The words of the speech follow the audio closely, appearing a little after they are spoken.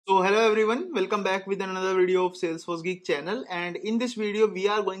everyone, welcome back with another video of Salesforce Geek channel, and in this video we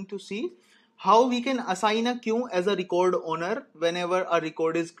are going to see how we can assign a queue as a record owner whenever a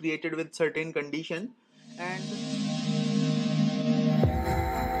record is created with certain condition.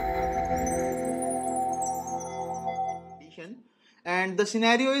 And the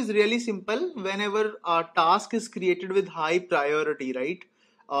scenario is really simple. Whenever a task is created with high priority, right?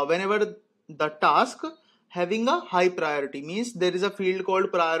 Whenever the task having a high priority means there is a field called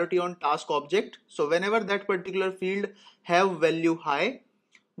priority on task object. So whenever that particular field have value high,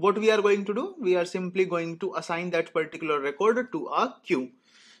 what we are going to do? We are simply going to assign that particular record to a queue.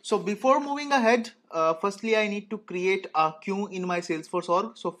 So before moving ahead, firstly I need to create a queue in my Salesforce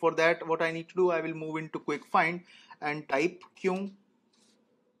org. So for that, what I need to do, I will move into quick find and type queue.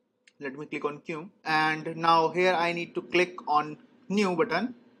 Let me click on queue, and now here I need to click on new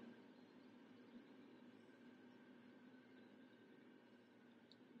button.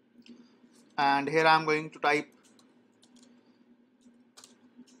 And here I am going to type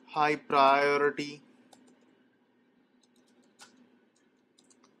high priority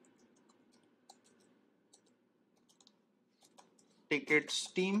tickets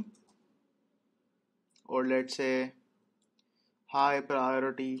team, or let's say high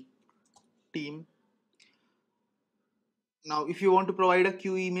priority team. Now if you want to provide a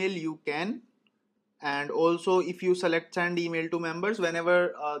queue email, you can, and also if you select send email to members,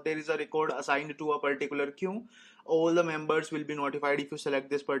 whenever there is a record assigned to a particular queue, all the members will be notified if you select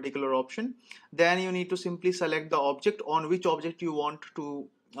this particular option. Then you need to simply select the object, on which object you want to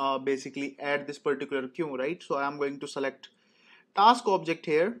basically add this particular queue, right? So I am going to select task object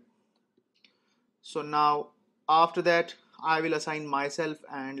here. So now after that I will assign myself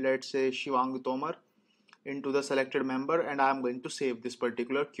and let's say Shivang Tomar into the selected member, and I am going to save this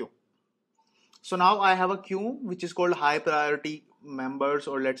particular queue. So now I have a queue which is called high priority members,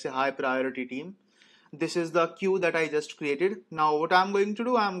 or let's say high priority team. This is the queue that I just created. Now what I'm going to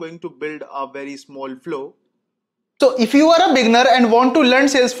do, I'm going to build a very small flow. So if you are a beginner and want to learn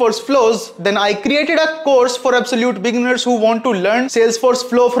Salesforce flows, then I created a course for absolute beginners who want to learn Salesforce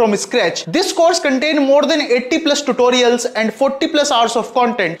flow from scratch. This course contains more than 80 plus tutorials and 40 plus hours of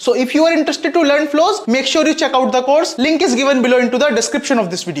content. So if you are interested to learn flows, make sure you check out the course. Link is given below into the description of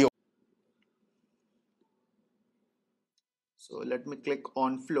this video. So let me click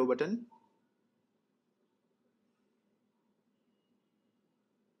on flow button.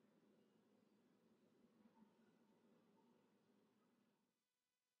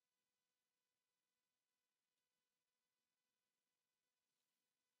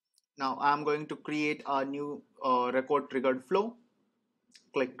 Now I'm going to create a new record triggered flow.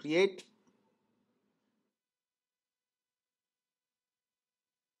 Click create.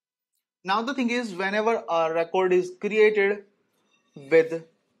 Now the thing is, whenever a record is created with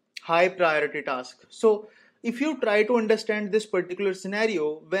high priority task. So if you try to understand this particular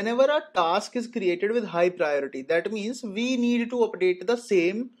scenario, whenever a task is created with high priority, that means we need to update the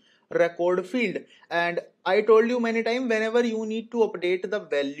same record field. And I told you many times, whenever you need to update the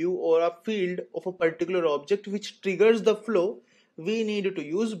value or a field of a particular object which triggers the flow, we need to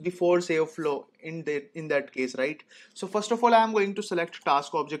use before save flow in that case, right? So first of all, I am going to select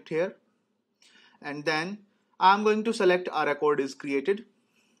task object here, and then I am going to select a record is created.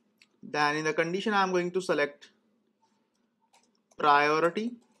 Then in the condition I am going to select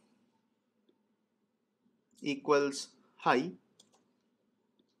priority equals high,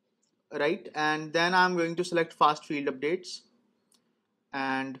 right? And then I'm going to select fast field updates,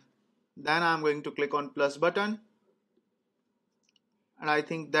 and then I'm going to click on plus button, and I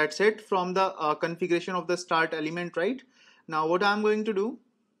think that's it from the configuration of the start element, right? Now what I'm going to do,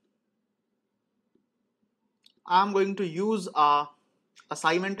 I'm going to use a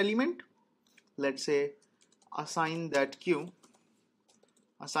assignment element. Let's say assign that queue,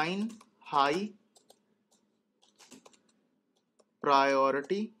 assign high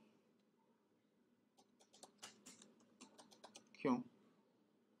priority queue.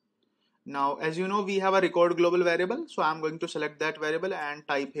 Now as you know, we have a record global variable, so I'm going to select that variable and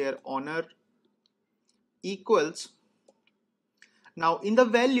type here owner equals. Now in the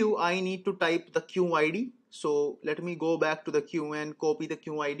value I need to type the queue ID. So let me go back to the queue and copy the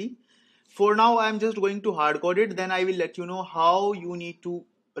queue ID. For now I'm just going to hard code it, then I will let you know how you need to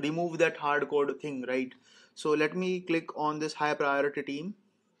remove that hard code thing, right? So let me click on this high priority team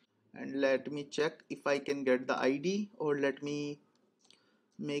and let me check if I can get the ID, or let me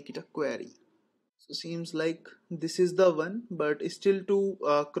make it a query. So seems like this is the one, but still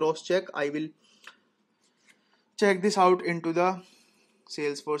to cross check, I will check this out into the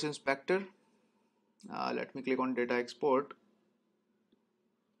Salesforce inspector. Let me click on data export.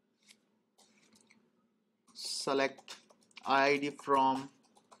 select id from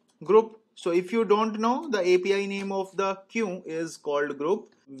group. So if you don't know, the API name of the queue is called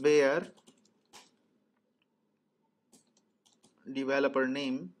group, where developer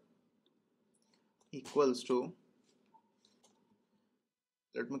name equals to,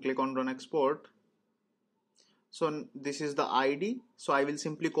 let me click on run export. So this is the ID. So I will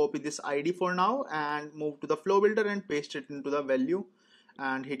simply copy this ID for now and move to the flow builder and paste it into the value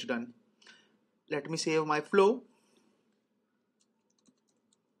and hit done. Let me save my flow.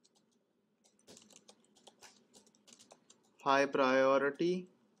 High priority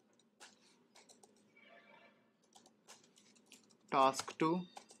task 2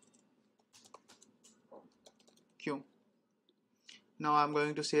 queue. Now I'm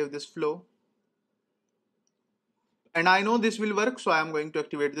going to save this flow. And I know this will work, so I'm going to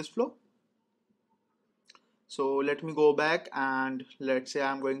activate this flow. So let me go back and let's say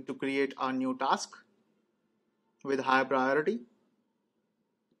I'm going to create a new task with high priority.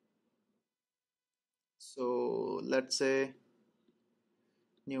 So let's say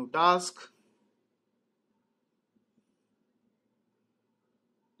new task.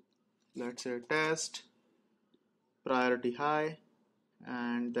 Let's say test, priority high,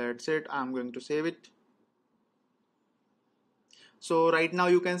 and that's it. I'm going to save it. So right now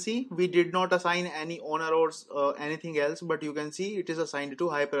you can see we did not assign any owner or anything else, but you can see it is assigned to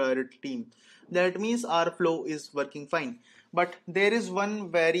high priority team. That means our flow is working fine. But there is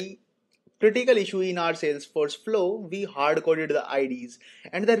one very critical issue in our Salesforce flow. We hard coded the IDs,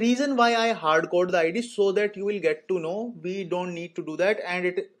 and the reason why I hard code the IDs, so that you will get to know we don't need to do that, and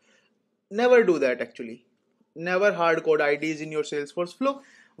it never do that actually. Never hard code IDs in your Salesforce flow.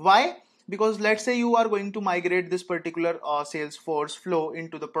 Why? Because let's say you are going to migrate this particular Salesforce flow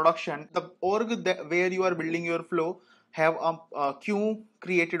into the production. The org where you are building your flow have a queue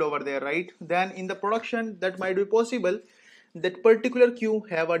created over there, right? Then in the production that might be possible that particular queue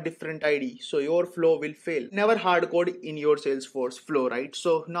have a different ID, so your flow will fail. Never hard code in your Salesforce flow, right?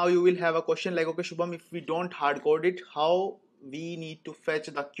 So now you will have a question like, okay Shubham, if we don't hard code it, how we need to fetch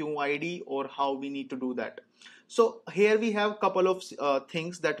the queue ID, or how we need to do that? So here we have couple of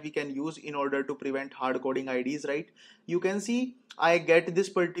things that we can use in order to prevent hard coding IDs, right? You can see I get this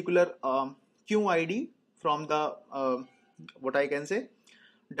particular queue ID from the what I can say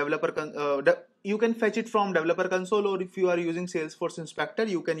developer you can fetch it from developer console, or if you are using Salesforce inspector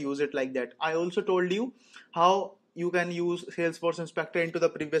you can use it like that. I also told you how you can use Salesforce inspector into the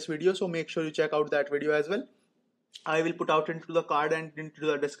previous video, so make sure you check out that video as well. I will put out into the card and into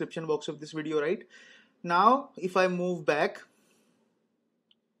the description box of this video. Right now if I move back,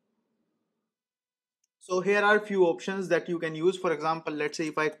 so here are few options that you can use. For example, let's say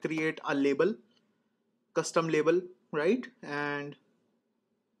if I create a label, custom label, right? And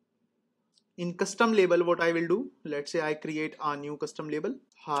in custom label what I will do, let's say I create a new custom label,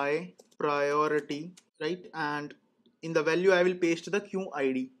 high priority, right? And in the value I will paste the queue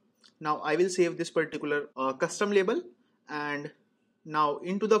ID. Now I will save this particular custom label, and now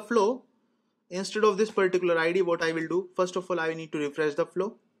into the flow, instead of this particular ID, what I will do, first of all I need to refresh the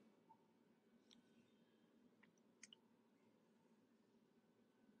flow.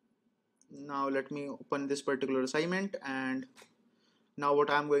 Now let me open this particular assignment, and now what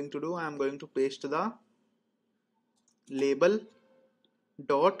I'm going to do, I'm going to paste the label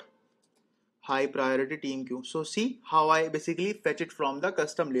dot high priority team queue. So see how I basically fetch it from the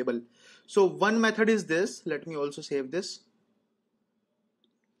custom label. So one method is this. Let me also save this.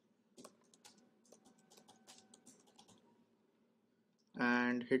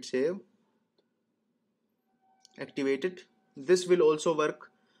 And hit save. Activate it. This will also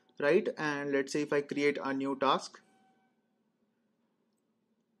work, right? And let's say if I create a new task,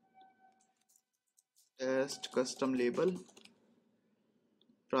 test custom label,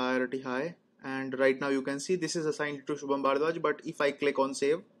 priority high, and right now you can see this is assigned to Shubham Bhardwaj, but if I click on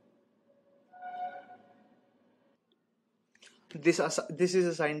save, this is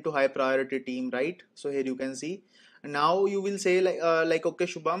assigned to high priority team, right? So here you can see. Now you will say like okay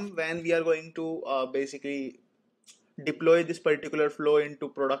Shubham, when we are going to basically deploy this particular flow into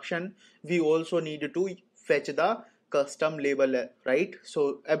production, we also need to fetch the custom label, right?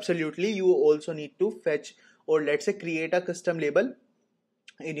 So absolutely, you also need to fetch, or let's say create a custom label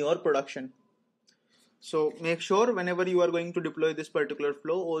in your production. So make sure whenever you are going to deploy this particular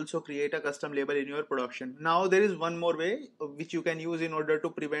flow, also create a custom label in your production. Now there is one more way which you can use in order to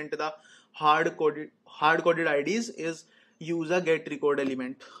prevent the hard coded IDs, is use a get record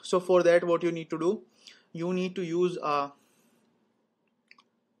element. So for that what you need to do, you need to use a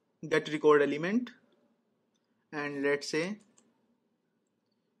get record element, and let's say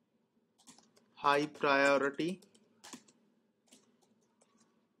high priority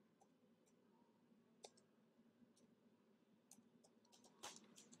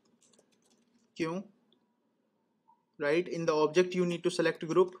queue, right? In the object you need to select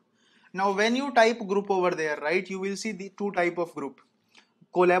group. Now when you type group over there, right, you will see the two type of group,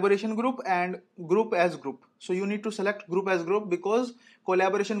 collaboration group and group as group. So you need to select group as group because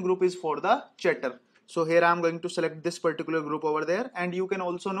collaboration group is for the chatter. So here I am going to select this particular group over there, and you can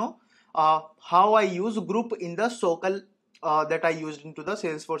also know how I use group in the SOCL that I used into the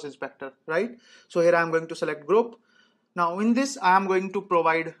Salesforce inspector, right? So here I am going to select group. Now in this I am going to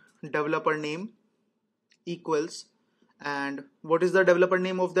provide developer name equals, and what is the developer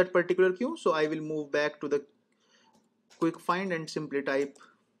name of that particular queue? So I will move back to the quick find and simply type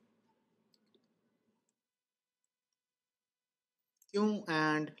queue,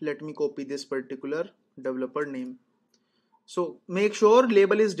 and let me copy this particular developer name. So make sure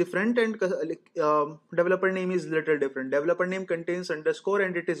label is different and developer name is little different. Developer name contains underscore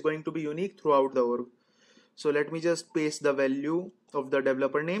and it is going to be unique throughout the org. So let me just paste the value of the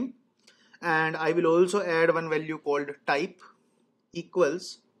developer name, and I will also add one value called type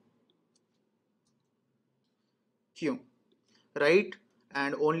equals queue, right?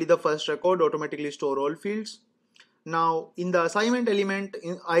 And only the first record automatically store all fields. Now in the assignment element,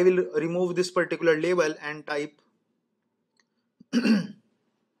 I will remove this particular label and type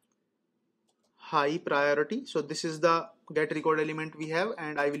high priority. So this is the get record element we have,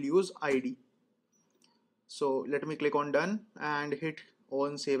 and I will use ID. So let me click on done and hit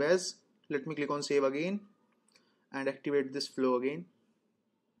on save as. Let me click on save again and activate this flow again.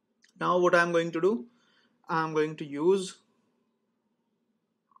 Now what I'm going to do, I'm going to use,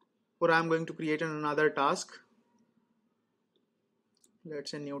 or I'm going to create another task.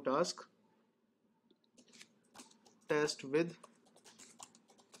 Let's say new task, test with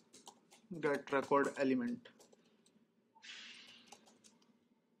get record element.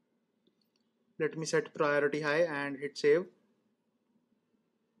 Let me set priority high and hit save.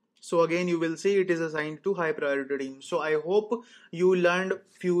 So again you will see it is assigned to high priority team. So I hope you learned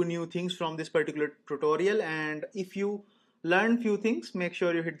few new things from this particular tutorial, and if you learned few things, make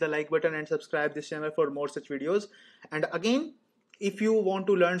sure you hit the like button and subscribe this channel for more such videos. And again, if you want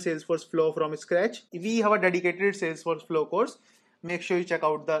to learn Salesforce Flow from scratch, we have a dedicated Salesforce Flow course. Make sure you check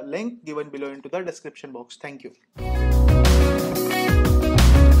out the link given below into the description box. Thank you.